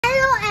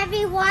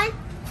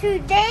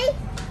today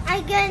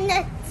I'm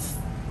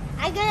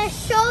gonna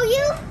show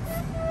you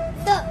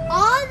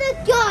all the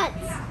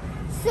guns.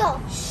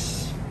 So,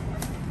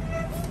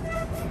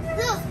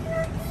 look,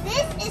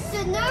 this is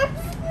the Nerf.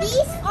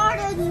 These are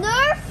the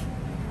Nerf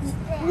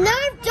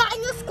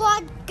Dino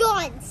Squad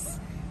guns.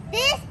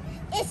 This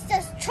is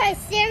the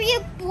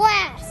Triceria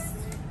Blast.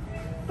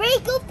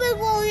 Break open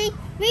loading,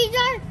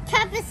 3-dart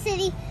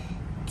capacity,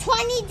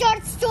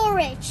 20-dart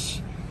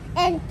storage.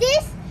 And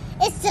this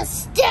is the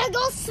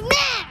Stego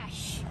Smash.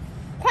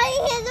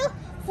 Prime handle,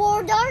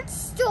 4-dart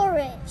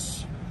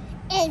storage.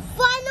 And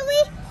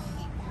finally,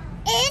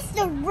 it's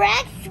the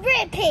Rex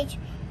Rampage,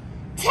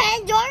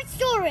 10-dart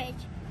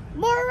storage,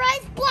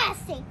 motorized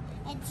blasting,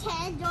 and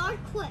 10-dart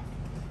clip.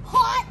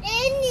 Hot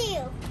and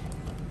new.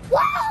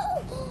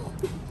 Wow!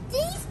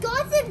 These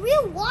guns in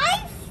real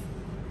life?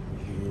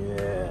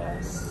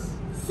 Yes.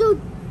 So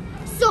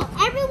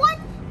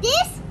everyone,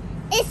 this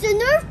is the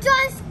Nerf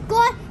Dino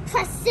Squad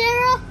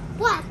Triceria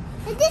Blast.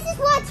 And this is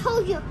what I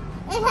told you.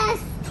 It has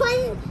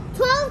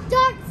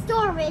 12-dart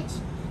storage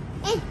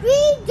and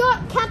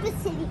 3-dart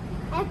capacity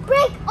and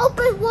break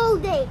open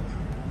loading.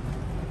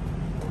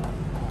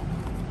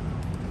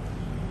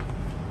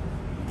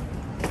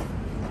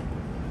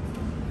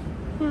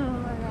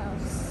 What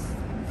else?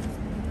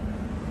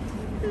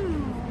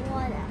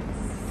 What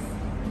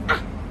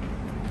else?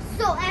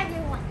 So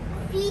everyone,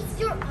 feast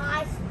your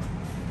eyes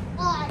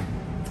on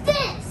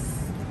this.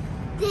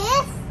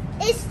 This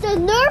is the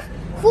Nerf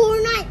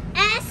 49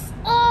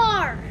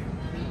 SR.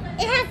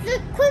 It has a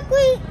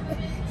quickly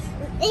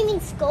aiming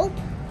scope,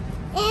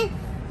 and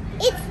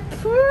it's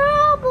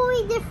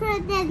probably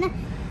different than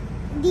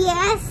the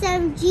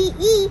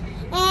SMGE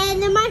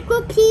and the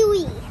Micro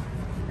Pee-wee.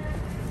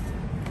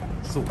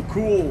 So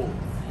cool.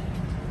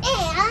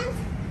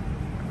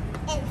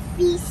 And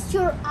feast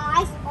your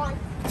eyes on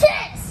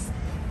this.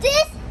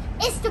 This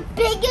is the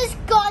biggest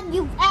gun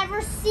you've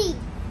ever seen.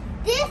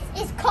 This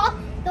is called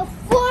the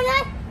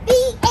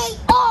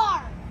 49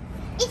 BAR.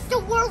 It's the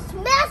world's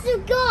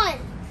massive gun.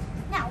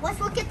 Now let's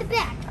look at the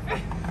back.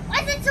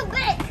 Why is it so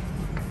big?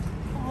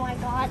 Oh my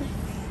god.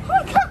 Oh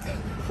my god.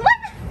 What?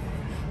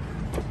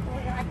 Oh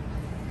my god.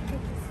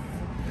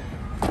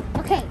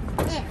 Okay.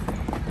 Yeah.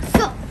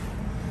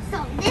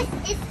 So this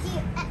is the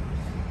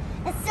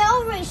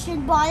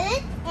acceleration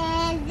button,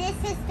 and this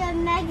is the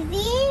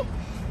magazine,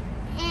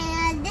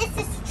 and this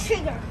is the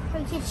trigger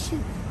where you can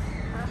shoot.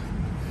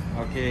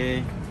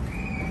 Okay.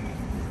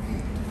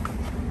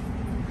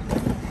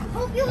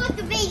 Hope you liked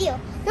the video.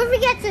 Don't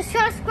forget to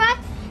subscribe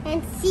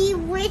and see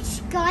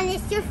which gun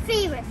is your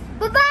favorite.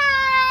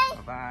 Bye-bye.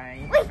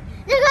 Bye-bye. Wait,